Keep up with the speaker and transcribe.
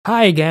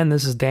Hi again,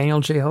 this is Daniel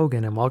J.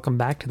 Hogan, and welcome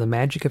back to the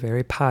Magic of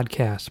Eyri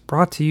podcast,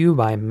 brought to you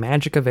by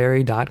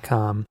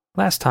magicofeyri.com.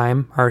 Last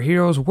time, our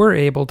heroes were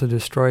able to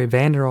destroy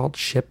Vanderalt's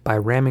ship by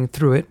ramming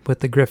through it with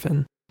the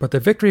Griffin. But the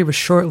victory was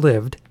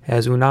short-lived,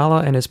 as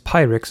Unala and his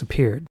Pyrex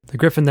appeared. The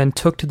Griffin then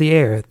took to the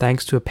air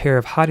thanks to a pair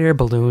of hot air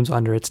balloons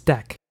under its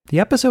deck. The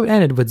episode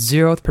ended with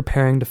Zeroth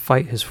preparing to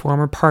fight his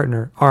former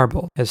partner,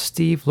 Arbel, as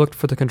Steve looked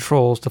for the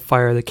controls to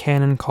fire the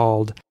cannon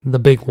called the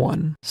Big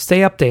One. Stay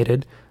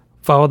updated.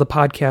 Follow the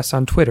podcast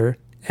on Twitter,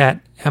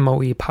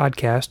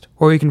 @MOEPodcast,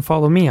 or you can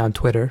follow me on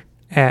Twitter,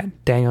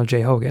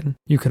 @DanielJ Hogan.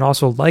 You can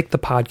also like the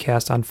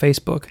podcast on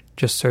Facebook.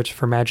 Just search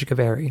for Magic of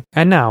Eyri.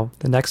 And now,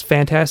 the next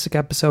fantastic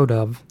episode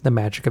of The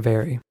Magic of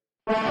Eyri.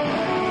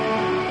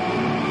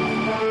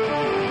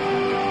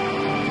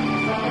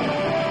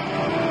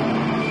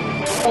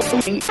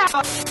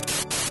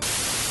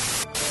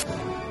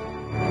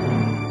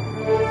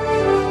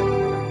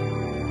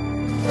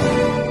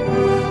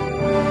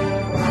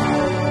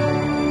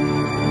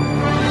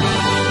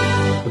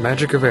 The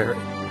Magic of Eyri,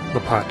 the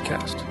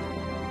podcast.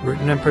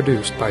 Written and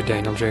produced by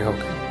Daniel J.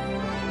 Hogan.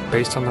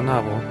 Based on the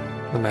novel,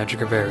 The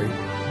Magic of Eyri,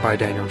 by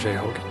Daniel J.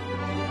 Hogan.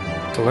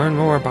 To learn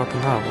more about the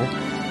novel,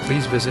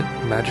 please visit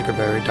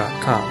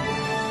magicofeyri.com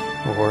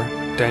or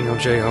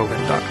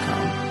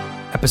danieljhogan.com.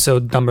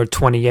 Episode number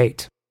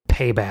 28,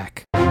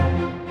 Payback.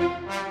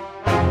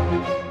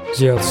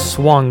 Zeroth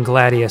swung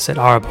Gladius at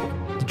Arbel.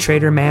 The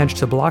traitor managed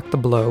to block the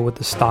blow with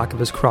the stock of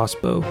his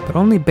crossbow, but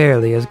only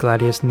barely as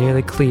Gladius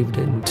nearly cleaved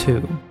it in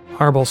two.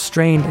 Arbel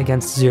strained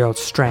against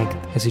Zeroth's strength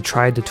as he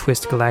tried to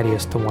twist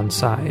Gladius to one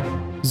side.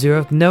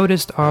 Zeroth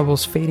noticed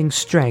Arbel's fading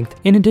strength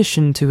in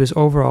addition to his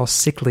overall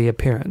sickly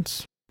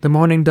appearance. The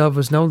Mourning Dove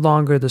was no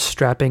longer the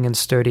strapping and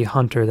sturdy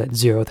hunter that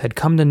Zeroth had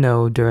come to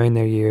know during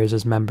their years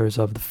as members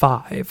of the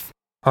Five.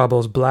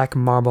 Arbel's black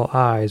marble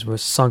eyes were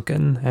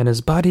sunken, and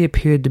his body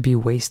appeared to be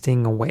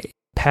wasting away.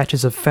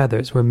 Patches of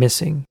feathers were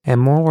missing,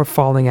 and more were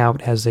falling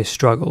out as they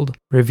struggled,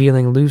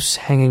 revealing loose,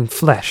 hanging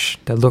flesh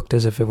that looked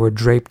as if it were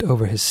draped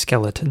over his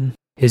skeleton.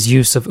 His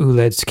use of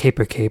Uled's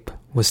caper cape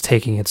was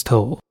taking its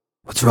toll.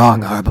 "What's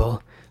wrong, Arbel?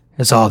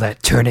 Is all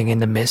that turning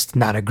into mist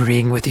not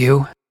agreeing with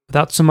you?"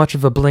 Without so much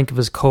of a blink of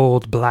his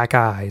cold, black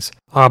eyes,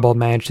 Arbel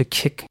managed to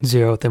kick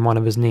Zeroth in one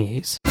of his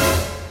knees.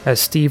 As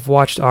Steve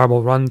watched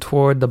Arbel run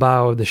toward the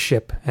bow of the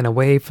ship and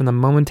away from the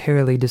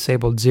momentarily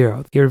disabled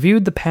Zeroth, he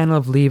reviewed the panel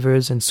of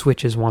levers and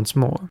switches once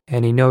more,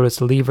 and he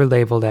noticed a lever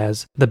labeled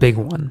as the Big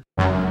One.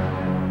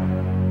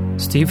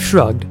 Steve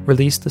shrugged,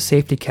 released the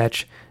safety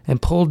catch,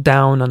 and pulled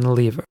down on the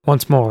lever.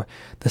 Once more,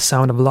 the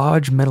sound of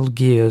large metal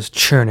gears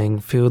churning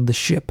filled the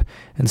ship,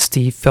 and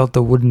Steve felt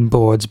the wooden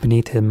boards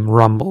beneath him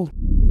rumble.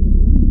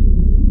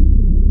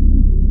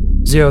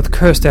 Zeroth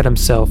cursed at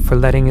himself for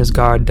letting his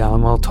guard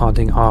down while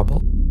taunting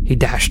Arbel. He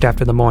dashed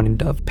after the Mourning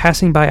Dove,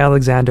 passing by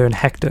Alexander and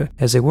Hector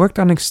as they worked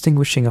on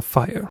extinguishing a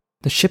fire.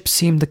 The ship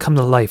seemed to come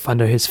to life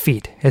under his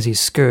feet as he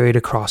scurried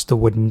across the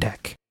wooden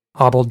deck.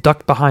 Arbel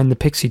ducked behind the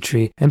pixie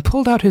tree and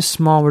pulled out his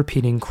small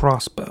repeating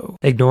crossbow.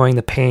 Ignoring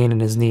the pain in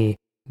his knee,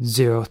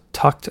 Zeroth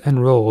tucked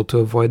and rolled to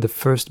avoid the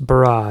first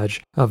barrage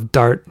of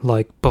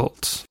dart-like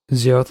bolts.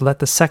 Zeroth let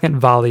the second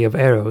volley of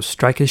arrows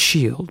strike his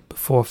shield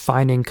before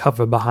finding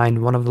cover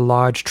behind one of the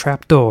large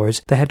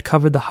trapdoors that had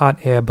covered the hot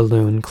air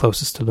balloon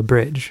closest to the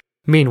bridge.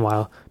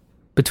 Meanwhile,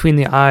 between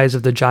the eyes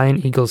of the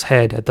giant eagle's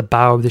head at the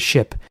bow of the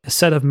ship, a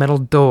set of metal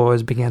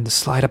doors began to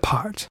slide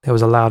apart. There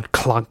was a loud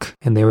clunk,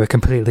 and they were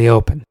completely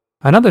open.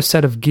 Another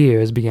set of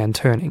gears began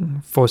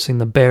turning, forcing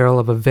the barrel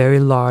of a very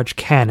large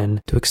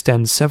cannon to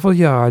extend several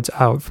yards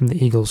out from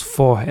the eagle's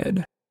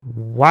forehead.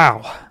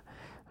 Wow!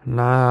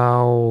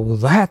 Now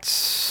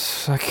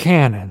that's a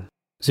cannon.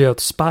 Zeroth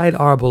spied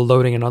Arbel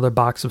loading another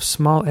box of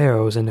small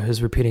arrows into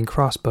his repeating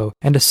crossbow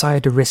and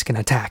decided to risk an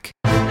attack.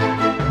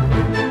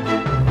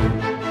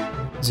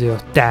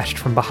 Zeroth dashed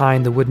from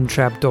behind the wooden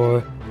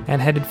trapdoor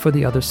and headed for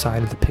the other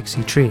side of the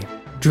pixie tree.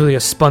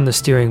 Julius spun the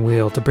steering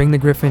wheel to bring the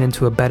Griffin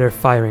into a better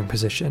firing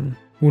position.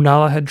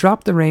 Unala had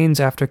dropped the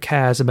reins after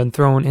Kaz had been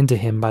thrown into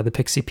him by the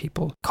pixie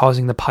people,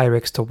 causing the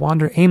Pyrex to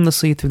wander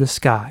aimlessly through the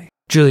sky.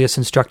 Julius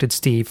instructed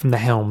Steve from the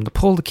helm to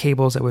pull the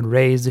cables that would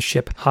raise the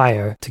ship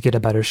higher to get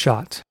a better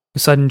shot. The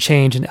sudden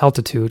change in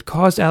altitude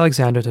caused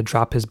Alexander to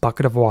drop his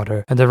bucket of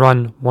water and to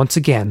run once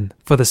again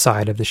for the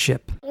side of the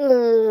ship.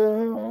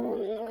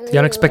 The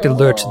unexpected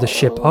lurch of the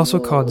ship also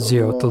caused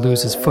Zeroth to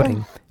lose his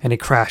footing, and he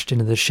crashed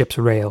into the ship's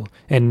rail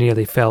and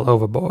nearly fell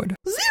overboard.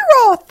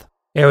 Zeroth!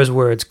 Eyri's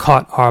words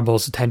caught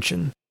Arbel's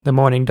attention. The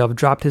Mourning Dove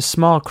dropped his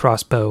small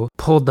crossbow,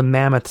 pulled the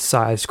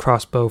mammoth-sized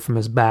crossbow from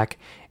his back,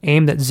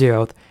 aimed at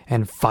Zeroth,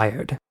 and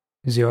fired.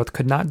 Zeroth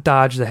could not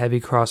dodge the heavy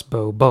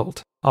crossbow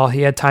bolt. All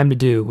he had time to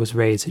do was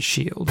raise his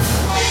shield.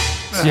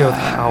 Zeroth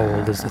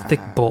howled as the thick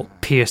bolt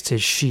pierced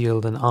his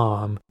shield and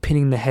arm,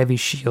 pinning the heavy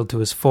shield to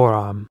his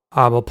forearm.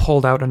 Arbel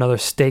pulled out another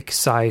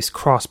stake-sized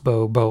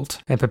crossbow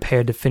bolt and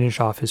prepared to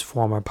finish off his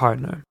former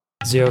partner.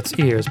 Zeroth's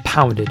ears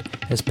pounded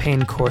as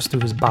pain coursed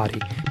through his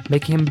body,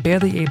 making him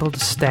barely able to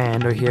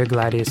stand or hear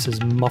Gladius's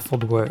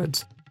muffled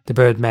words. The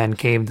Birdman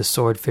gave the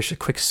swordfish a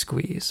quick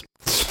squeeze.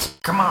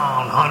 "Come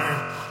on,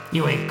 Hunter.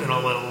 You ain't gonna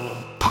let a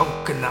little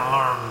poke in the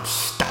arm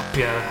stop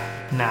ya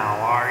now,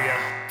 are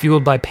ya?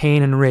 Fueled by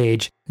pain and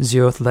rage,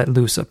 Zeroth let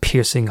loose a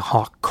piercing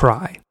hawk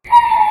cry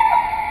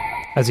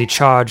as he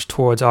charged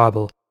towards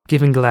Arbel,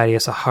 giving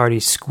Gladius a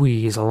hearty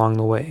squeeze along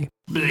the way.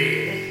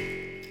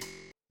 Bleh.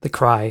 The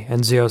cry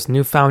and Zeroth's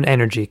newfound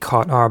energy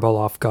caught Arbel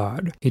off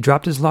guard. He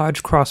dropped his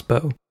large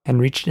crossbow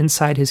and reached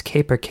inside his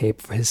caper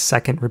cape for his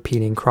second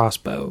repeating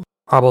crossbow.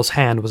 Arbel's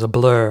hand was a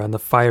blur on the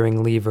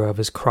firing lever of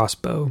his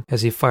crossbow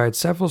as he fired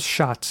several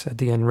shots at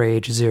the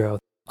enraged Zeroth.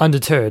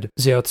 Undeterred,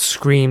 Zeroth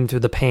screamed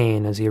through the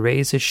pain as he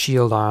raised his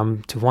shield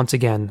arm to once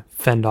again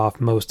fend off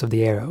most of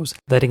the arrows,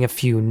 letting a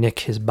few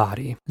nick his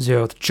body.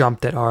 Zeroth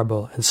jumped at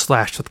Arbel and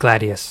slashed with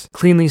Gladius,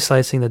 cleanly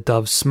slicing the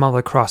dove's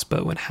smaller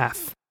crossbow in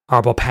half.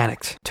 Arbel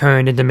panicked,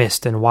 turned into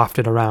mist, and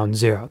wafted around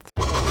Zeroth.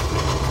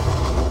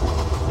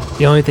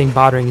 The only thing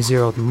bothering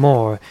Zeroth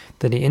more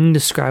than the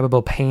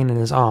indescribable pain in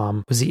his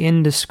arm was the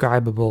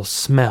indescribable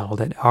smell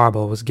that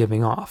Arbel was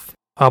giving off.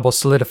 Arbel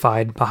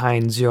solidified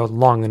behind Zeroth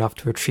long enough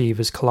to retrieve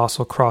his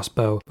colossal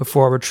crossbow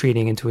before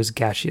retreating into his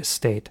gaseous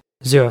state.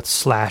 Zeroth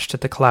slashed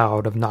at the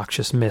cloud of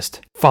noxious mist,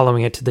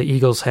 following it to the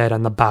eagle's head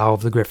on the bow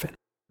of the griffin.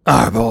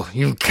 Arbel,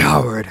 you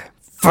coward!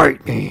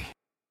 Fight me!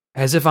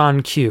 As if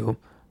on cue,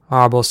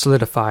 Arbel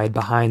solidified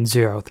behind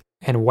Zeroth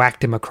and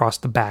whacked him across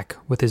the back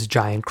with his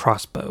giant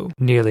crossbow,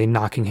 nearly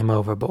knocking him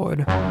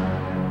overboard.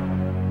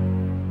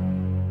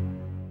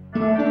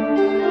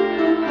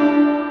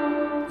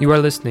 You are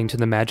listening to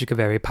the Magic of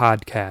Eyri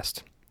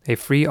podcast, a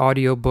free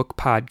audiobook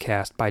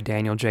podcast by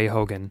Daniel J.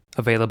 Hogan,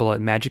 available at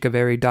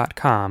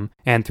magicofeyri.com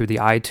and through the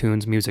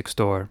iTunes Music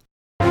Store.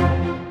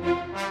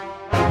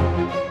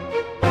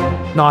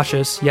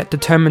 Nauseous, yet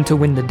determined to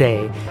win the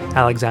day,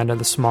 Alexander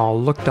the Small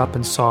looked up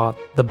and saw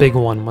the big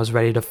one was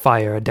ready to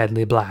fire a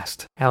deadly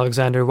blast.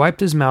 Alexander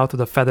wiped his mouth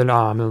with a feathered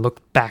arm and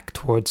looked back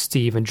towards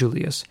Steve and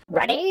Julius.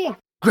 Ready?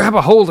 Grab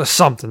a hold of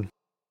something!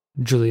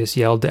 Julius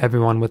yelled to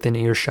everyone within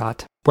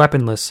earshot.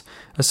 Weaponless,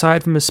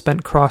 aside from his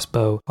spent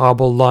crossbow,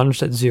 Arbel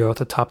lunged at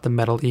Zeroth atop the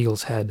metal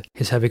eagle's head.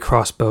 His heavy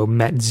crossbow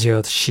met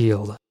Zeroth's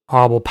shield.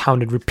 Arbel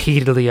pounded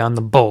repeatedly on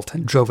the bolt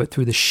and drove it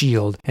through the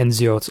shield and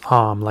Zeroth's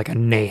arm like a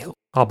nail.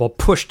 Arbel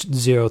pushed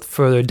Zeroth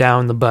further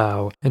down the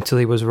bow until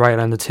he was right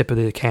on the tip of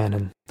the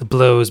cannon. The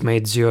blows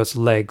made Zeroth's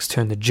legs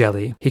turn to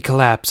jelly. He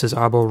collapsed as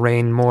Arbel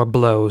rained more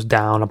blows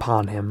down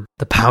upon him.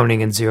 The pounding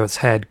in Zeroth's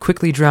head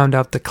quickly drowned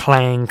out the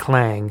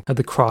clang-clang of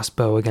the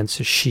crossbow against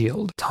his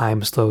shield.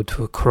 Time slowed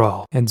to a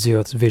crawl, and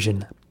Zeroth's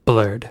vision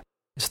blurred.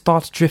 His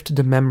thoughts drifted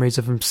to memories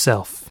of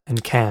himself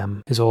and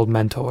Cam, his old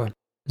mentor.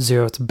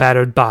 Zeroth's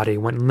battered body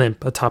went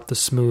limp atop the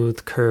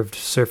smooth, curved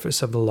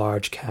surface of the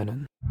large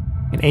cannon.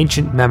 An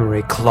ancient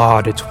memory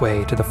clawed its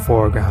way to the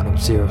foreground of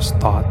Zeroth's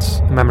thoughts,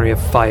 a memory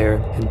of fire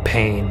and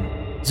pain.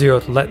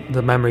 Zeroth let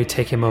the memory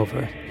take him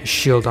over. His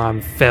shield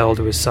arm fell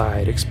to his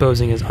side,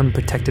 exposing his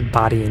unprotected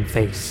body and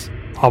face.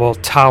 Arbel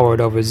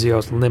towered over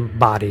Zeroth's limp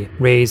body,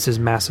 raised his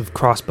massive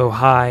crossbow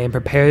high, and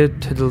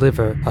prepared to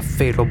deliver a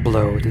fatal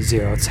blow to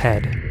Zeroth's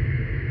head.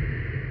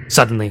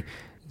 Suddenly,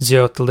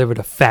 Zeroth delivered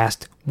a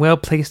fast,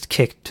 well-placed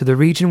kick to the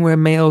region where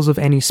males of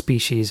any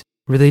species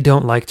really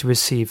don't like to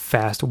receive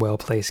fast,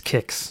 well-placed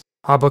kicks.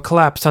 Arbel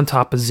collapsed on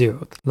top of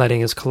Zeroth,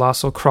 letting his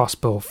colossal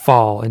crossbow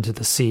fall into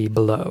the sea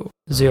below.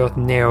 Zeroth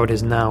narrowed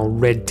his now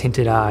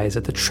red-tinted eyes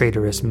at the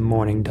traitorous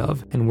mourning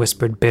dove and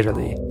whispered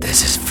bitterly,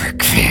 "This is for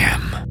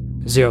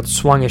Cam." Zeroth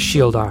swung his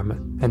shield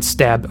arm and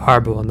stabbed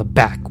Arbel in the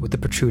back with the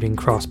protruding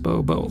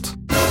crossbow bolt.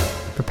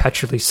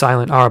 Perpetually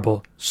silent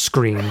Arbel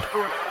screamed.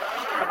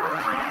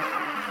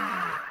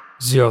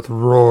 Zeroth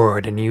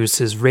roared and used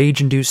his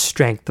rage-induced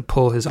strength to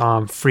pull his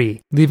arm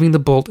free, leaving the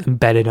bolt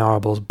embedded in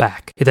Arbel's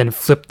back. He then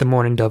flipped the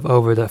mourning dove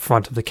over the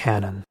front of the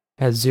cannon.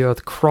 As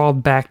Zeroth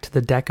crawled back to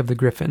the deck of the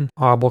griffin,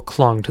 Arbel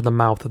clung to the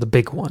mouth of the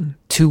big one,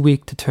 too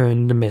weak to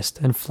turn to mist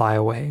and fly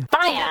away.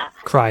 Fire!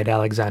 Cried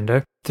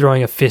Alexander,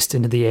 throwing a fist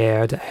into the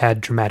air to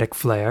add dramatic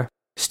flair.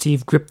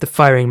 Steve gripped the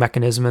firing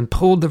mechanism and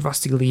pulled the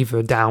rusty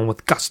lever down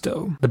with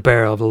gusto. The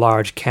barrel of the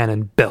large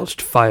cannon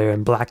belched fire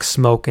and black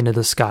smoke into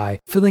the sky,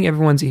 filling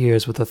everyone's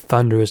ears with a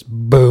thunderous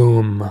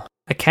boom.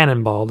 A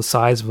cannonball the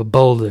size of a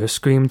boulder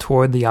screamed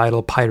toward the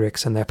idle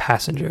Pyrex and their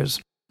passengers.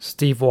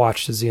 Steve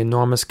watched as the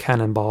enormous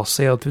cannonball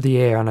sailed through the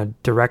air on a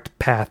direct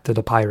path to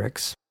the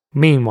Pyrex.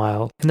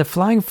 Meanwhile, in the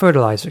flying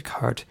fertilizer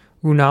cart,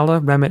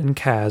 Unala, Remit, and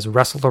Kaz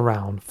wrestled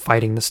around,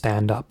 fighting to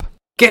stand up.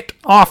 "Get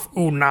off,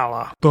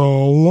 Unala!" The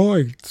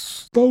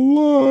lights! The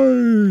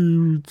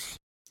lights!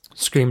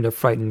 Screamed a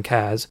frightened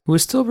Kaz, who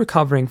was still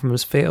recovering from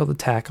his failed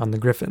attack on the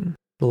griffin.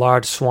 The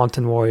large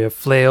Swanton warrior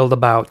flailed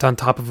about on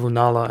top of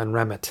Unala and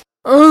Remit.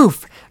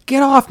 "Oof!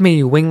 Get off me,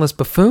 you wingless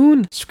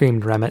buffoon!"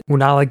 screamed Remit.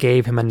 Unala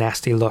gave him a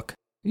nasty look.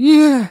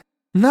 "Yeah,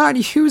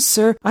 not you,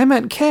 sir. I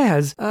meant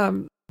Kaz.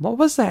 What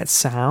was that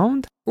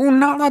sound?"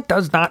 "Unala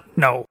does not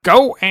know.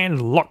 Go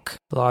and look,"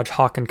 the large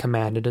Hawken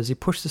commanded as he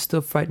pushed the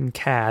still frightened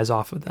Kaz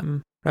off of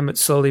them. Remit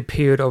slowly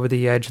peered over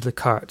the edge of the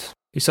cart.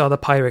 He saw the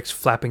Pyrex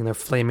flapping their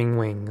flaming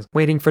wings,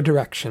 waiting for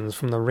directions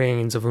from the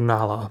reins of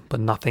Unala, but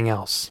nothing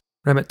else.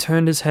 Remit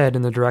turned his head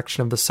in the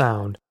direction of the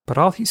sound, but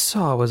all he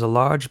saw was a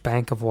large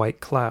bank of white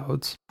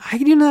clouds. "I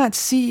do not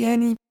see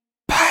any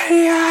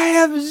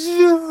I of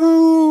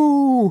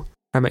zoo!"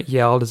 Remit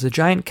yelled as a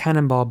giant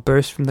cannonball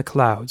burst from the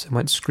clouds and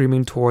went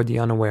screaming toward the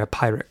unaware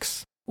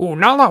Pyrex.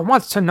 "Unala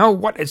wants to know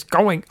what is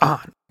going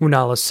on,"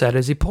 Unala said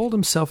as he pulled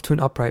himself to an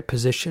upright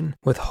position.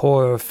 With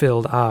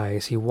horror-filled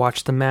eyes, he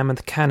watched the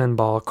mammoth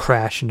cannonball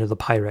crash into the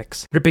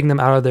Pyrex, ripping them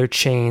out of their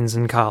chains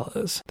and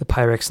collars. The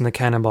Pyrex and the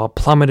cannonball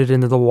plummeted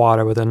into the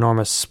water with an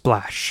enormous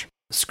splash.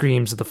 The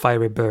screams of the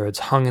fiery birds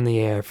hung in the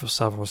air for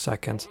several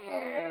seconds.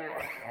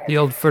 The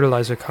old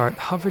fertilizer cart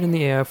hovered in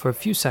the air for a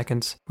few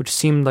seconds, which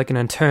seemed like an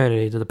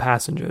eternity to the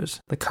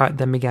passengers. The cart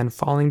then began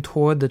falling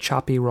toward the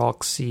choppy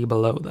rock sea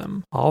below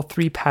them. All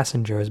 3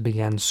 passengers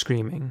began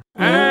screaming.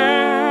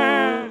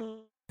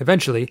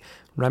 Eventually,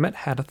 Remit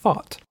had a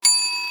thought.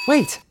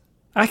 "Wait,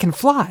 I can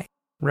fly,"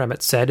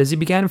 Remit said as he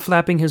began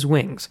flapping his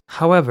wings.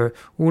 However,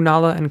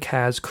 Unala and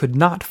Kaz could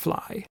not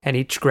fly, and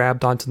each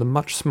grabbed onto the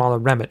much smaller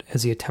Remit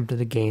as he attempted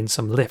to gain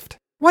some lift.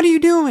 "What are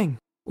you doing?"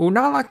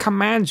 "Unala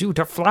commands you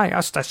to fly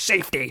us to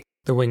safety,"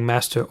 the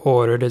wingmaster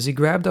ordered as he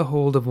grabbed a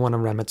hold of one of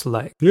Remit's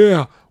legs.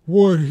 "Yeah,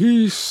 what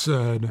he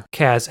said,"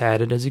 Kaz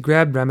added as he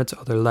grabbed Remit's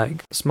other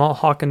leg. The small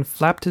Hawken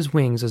flapped his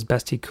wings as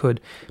best he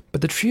could, but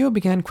the trio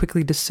began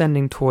quickly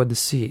descending toward the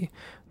sea.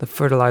 The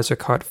fertilizer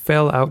cart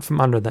fell out from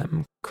under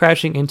them,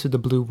 crashing into the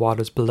blue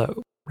waters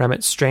below.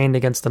 Remit strained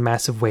against the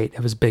massive weight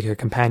of his bigger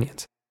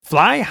companions.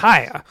 "Fly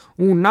higher.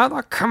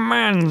 Unala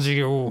commands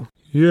you."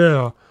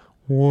 "Yeah,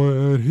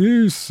 what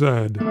he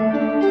said."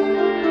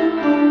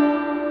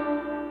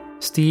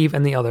 Steve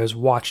and the others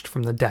watched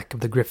from the deck of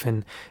the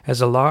Griffin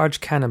as a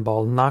large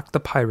cannonball knocked the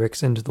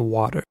Pyrex into the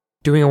water,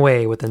 doing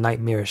away with the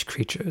nightmarish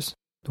creatures.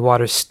 The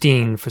water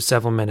steamed for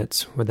several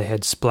minutes where they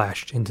had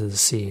splashed into the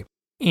sea.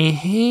 "Ew,"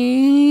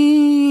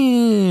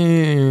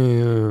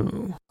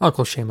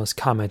 Uncle Seamus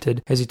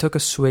commented as he took a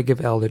swig of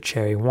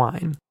eldercherry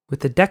wine.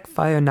 With the deck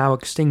fire now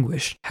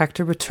extinguished,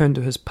 Hector returned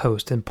to his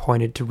post and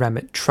pointed to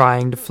Remit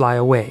trying to fly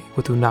away,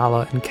 with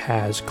Unala and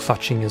Kaz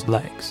clutching his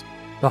legs.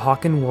 The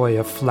Hawken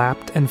warrior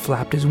flapped and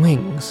flapped his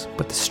wings,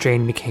 but the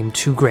strain became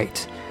too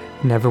great,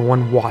 and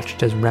everyone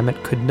watched as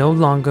Remit could no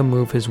longer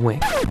move his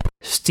wing.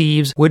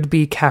 Steve's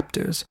would-be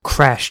captors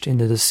crashed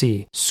into the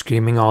sea,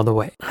 screaming all the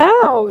way.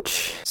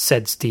 "Ouch,"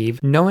 said Steve,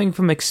 knowing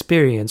from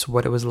experience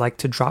what it was like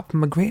to drop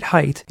from a great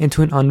height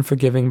into an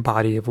unforgiving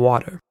body of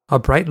water. A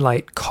bright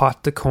light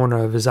caught the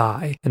corner of his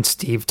eye, and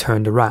Steve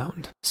turned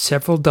around.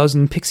 Several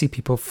dozen pixie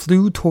people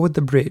flew toward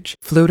the bridge,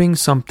 floating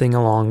something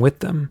along with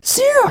them.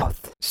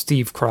 "Zeroth!"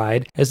 Steve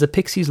cried, as the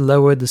pixies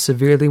lowered the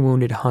severely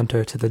wounded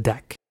hunter to the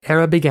deck.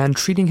 Eyri began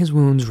treating his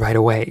wounds right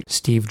away.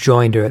 Steve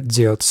joined her at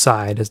Zeroth's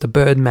side as the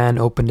birdman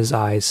opened his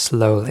eyes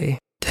slowly.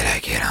 "Did I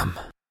get him?"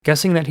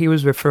 Guessing that he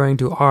was referring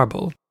to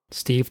Arbel,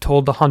 Steve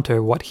told the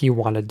hunter what he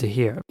wanted to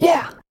hear.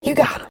 "Yeah, you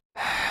got him."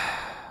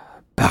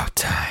 "About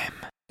time,"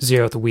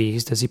 Zeroth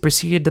wheezed as he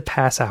proceeded to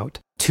pass out,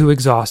 too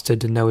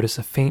exhausted to notice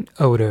a faint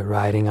odor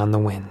riding on the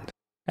wind.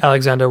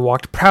 Alexander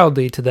walked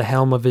proudly to the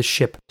helm of his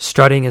ship,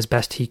 strutting as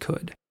best he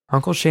could.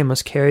 Uncle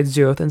Seamus carried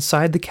Zeroth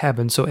inside the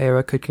cabin so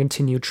Eyri could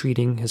continue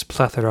treating his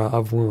plethora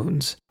of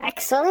wounds.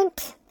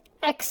 "Excellent.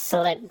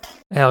 Excellent,"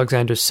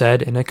 Alexander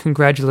said in a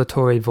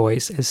congratulatory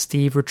voice as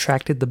Steve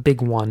retracted the big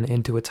one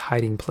into its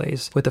hiding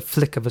place with a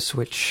flick of a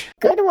switch.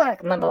 "Good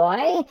work, my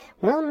boy.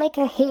 We'll make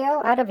a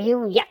hero out of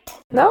you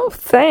yet." "No,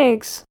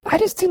 thanks. I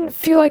just didn't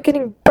feel like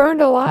getting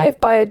burned alive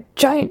by a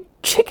giant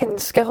chicken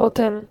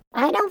skeleton."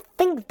 "I don't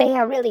think they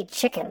are really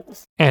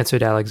chickens,"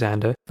 answered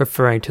Alexander,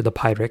 referring to the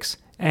Pyrex,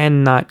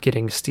 and not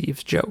getting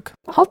Steve's joke.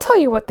 "I'll tell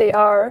you what they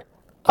are.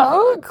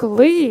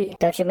 Ugly."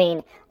 "Don't you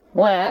mean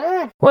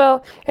were?"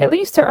 "Well, at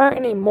least there aren't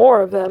any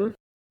more of them."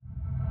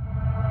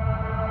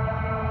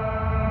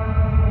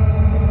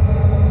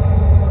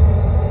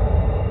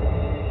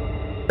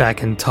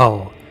 Back in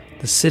Tull,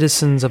 the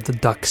citizens of the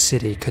Duck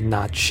City could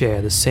not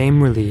share the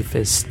same relief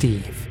as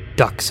Steve.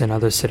 Ducks and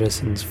other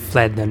citizens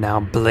fled the now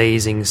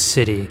blazing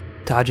city,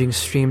 dodging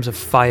streams of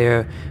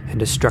fire and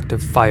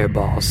destructive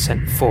fireballs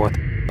sent forth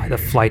by the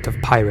flight of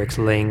Pyrex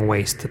laying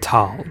waste to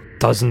Tull.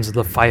 Dozens of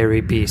the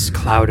fiery beasts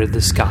clouded the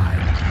sky.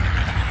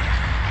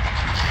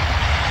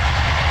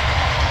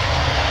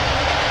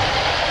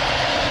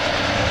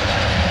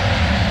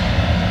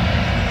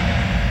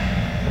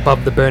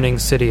 Above the burning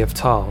city of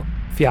Tull,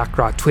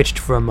 Fiachra twitched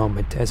for a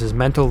moment as his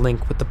mental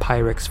link with the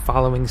Pyrex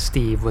following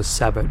Steve was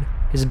severed.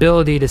 His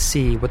ability to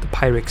see what the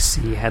Pyrex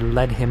see had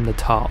led him to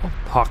Tull.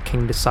 The Hawk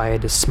King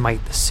decided to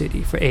smite the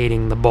city for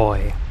aiding the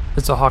boy.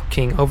 As the Hawk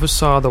King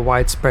oversaw the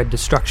widespread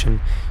destruction,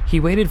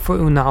 he waited for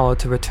Unala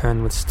to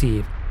return with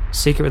Steve,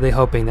 secretly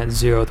hoping that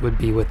Zeroth would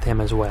be with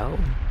him as well.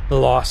 The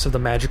loss of the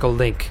magical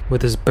link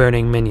with his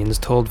burning minions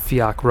told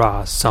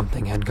Fiachra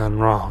something had gone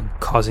wrong,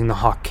 causing the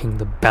Hawk King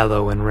to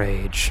bellow in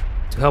rage.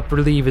 To help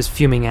relieve his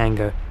fuming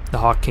anger, the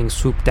Hawk King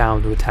swooped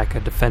down to attack a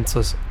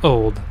defenseless,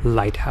 old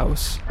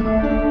lighthouse.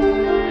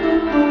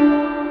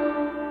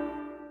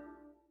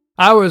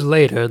 Hours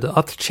later, the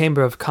Uth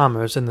Chamber of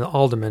Commerce and the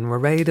aldermen were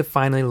ready to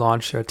finally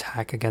launch their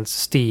attack against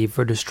Steve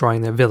for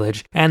destroying their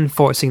village and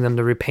forcing them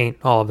to repaint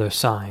all of their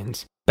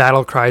signs.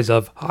 Battle cries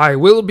of, "I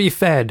will be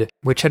fed,"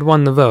 which had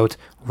won the vote,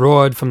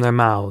 roared from their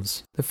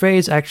mouths. The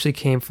phrase actually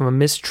came from a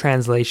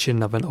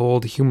mistranslation of an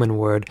old human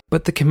word,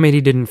 but the committee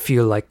didn't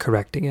feel like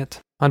correcting it.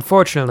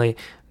 Unfortunately,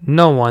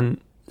 no one,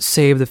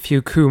 save the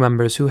few crew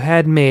members who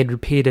had made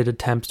repeated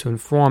attempts to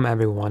inform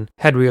everyone,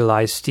 had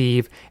realized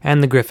Steve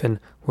and the Griffin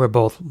were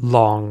both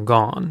long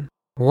gone.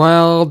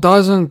 "Well,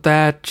 doesn't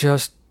that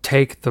just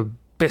take the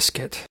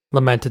biscuit?"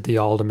 lamented the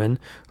alderman,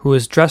 who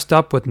was dressed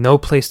up with no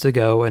place to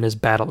go in his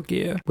battle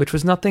gear, which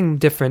was nothing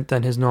different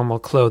than his normal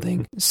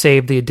clothing,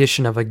 save the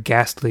addition of a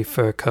ghastly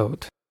fur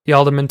coat. The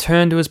alderman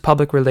turned to his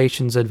public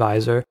relations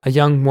advisor, a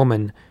young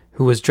woman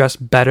who was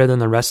dressed better than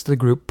the rest of the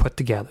group put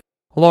together.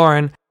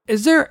 "Lauren,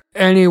 is there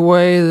any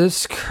way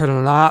this could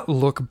not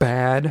look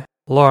bad?"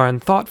 Lauren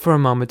thought for a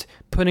moment,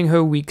 putting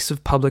her weeks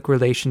of public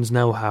relations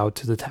know-how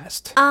to the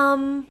test.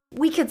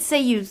 We could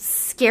say you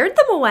scared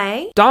them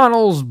away.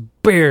 "Donald's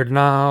beard,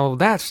 now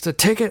that's the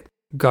ticket,"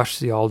 gushed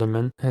the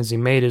alderman, as he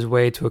made his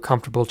way to a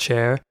comfortable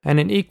chair and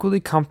an equally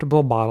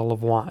comfortable bottle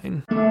of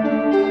wine.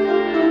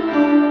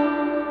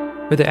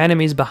 With their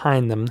enemies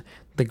behind them,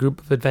 the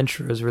group of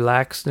adventurers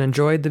relaxed and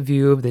enjoyed the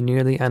view of the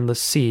nearly endless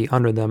sea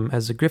under them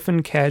as the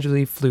Griffin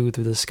casually flew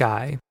through the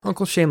sky.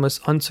 Uncle Seamus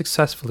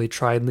unsuccessfully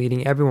tried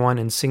leading everyone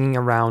in singing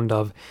a round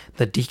of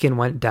 "The Deacon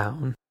Went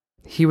Down."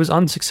 He was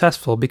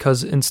unsuccessful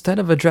because instead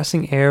of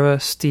addressing Eyri,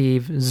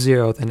 Steve,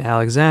 Zeroth, and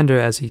Alexander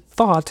as he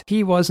thought,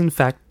 he was in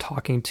fact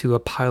talking to a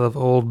pile of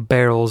old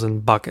barrels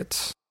and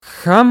buckets.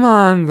 "Come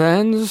on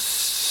then,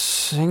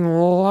 sing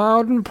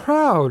loud and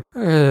proud.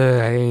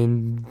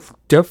 Ain't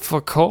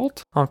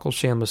difficult." Uncle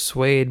Seamus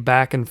swayed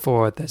back and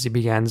forth as he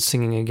began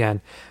singing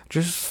again.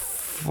 "Just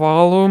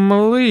follow my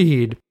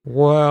lead.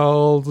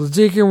 Well, the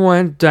deacon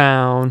went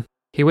down."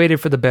 He waited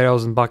for the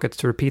barrels and buckets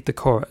to repeat the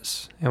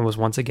chorus, and was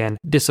once again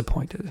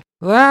disappointed.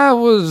 "That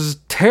was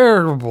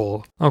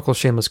terrible," Uncle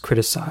Seamus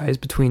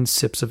criticized between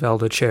sips of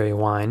elder cherry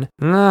wine.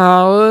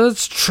 "Now,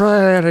 let's try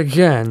that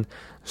again.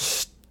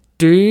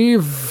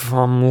 Steve,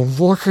 I'm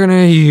looking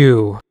at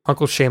you,"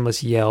 Uncle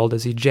Seamus yelled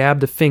as he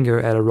jabbed a finger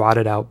at a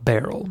rotted-out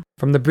barrel.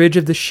 From the bridge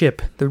of the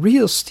ship, the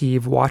real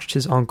Steve watched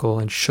his uncle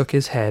and shook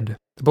his head.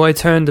 The boy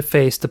turned to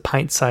face the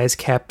pint-sized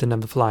captain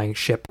of the flying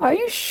ship. Are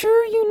you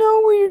sure you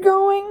know where you're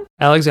going?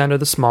 Alexander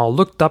the Small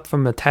looked up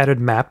from a tattered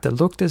map that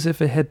looked as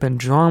if it had been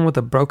drawn with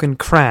a broken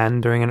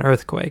crayon during an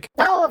earthquake.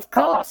 Oh, of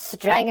course,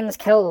 Dragon's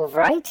Cove,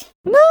 right?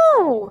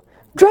 No!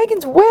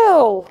 Dragon's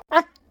Well!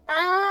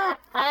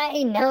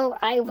 I know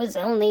I was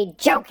only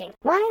joking.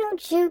 Why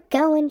don't you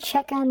go and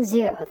check on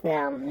Zero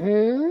now,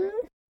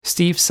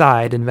 Steve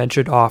sighed and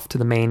ventured off to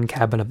the main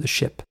cabin of the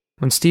ship.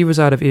 When Steve was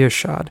out of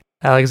earshot,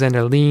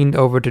 Alexander leaned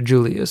over to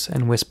Julius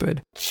and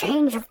whispered,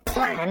 "Change of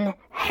plan,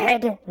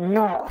 head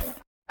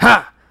north."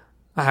 "Ha!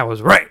 I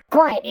was right."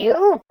 Quiet,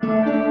 you!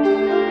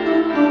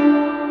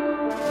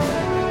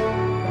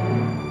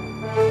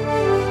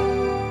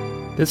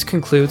 This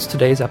concludes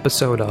today's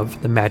episode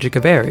of The Magic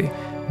of Eyri.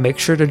 Make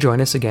sure to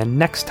join us again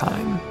next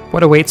time.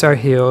 What awaits our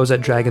heroes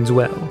at Dragon's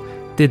Well?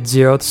 Did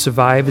Zeroth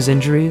survive his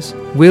injuries?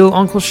 Will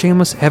Uncle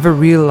Seamus ever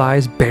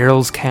realize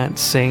barrels can't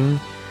sing?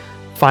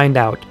 Find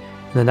out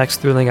in the next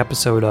thrilling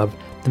episode of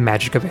The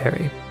Magic of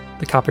Eyri.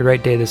 The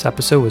copyright date of this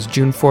episode was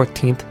June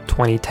 14th,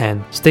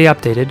 2010. Stay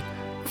updated.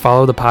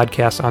 Follow the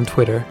podcast on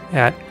Twitter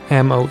at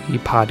MOE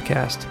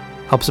Podcast.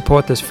 Help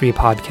support this free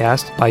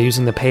podcast by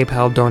using the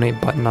PayPal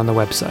donate button on the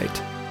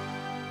website.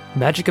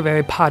 Magic of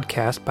Eyri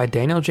podcast by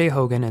Daniel J.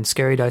 Hogan and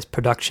Scary Dice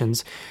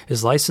Productions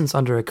is licensed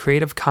under a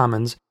Creative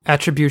Commons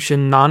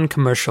Attribution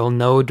Non-Commercial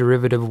No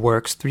Derivative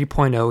Works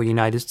 3.0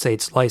 United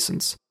States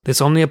license.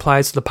 This only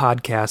applies to the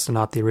podcast and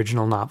not the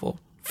original novel.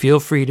 Feel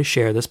free to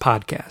share this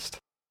podcast.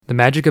 The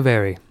Magic of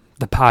Eyri,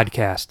 the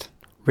podcast,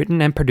 written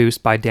and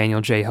produced by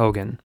Daniel J.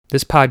 Hogan.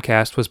 This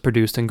podcast was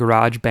produced in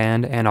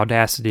GarageBand and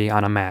Audacity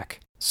on a Mac.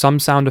 Some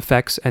sound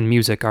effects and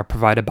music are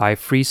provided by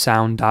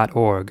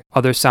freesound.org.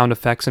 Other sound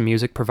effects and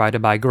music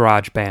provided by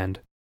GarageBand.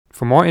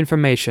 For more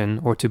information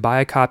or to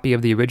buy a copy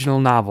of the original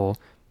novel,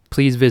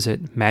 please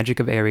visit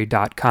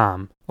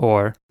magicofeyri.com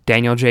or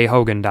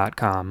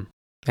danieljhogan.com.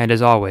 And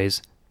as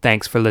always,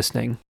 thanks for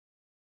listening.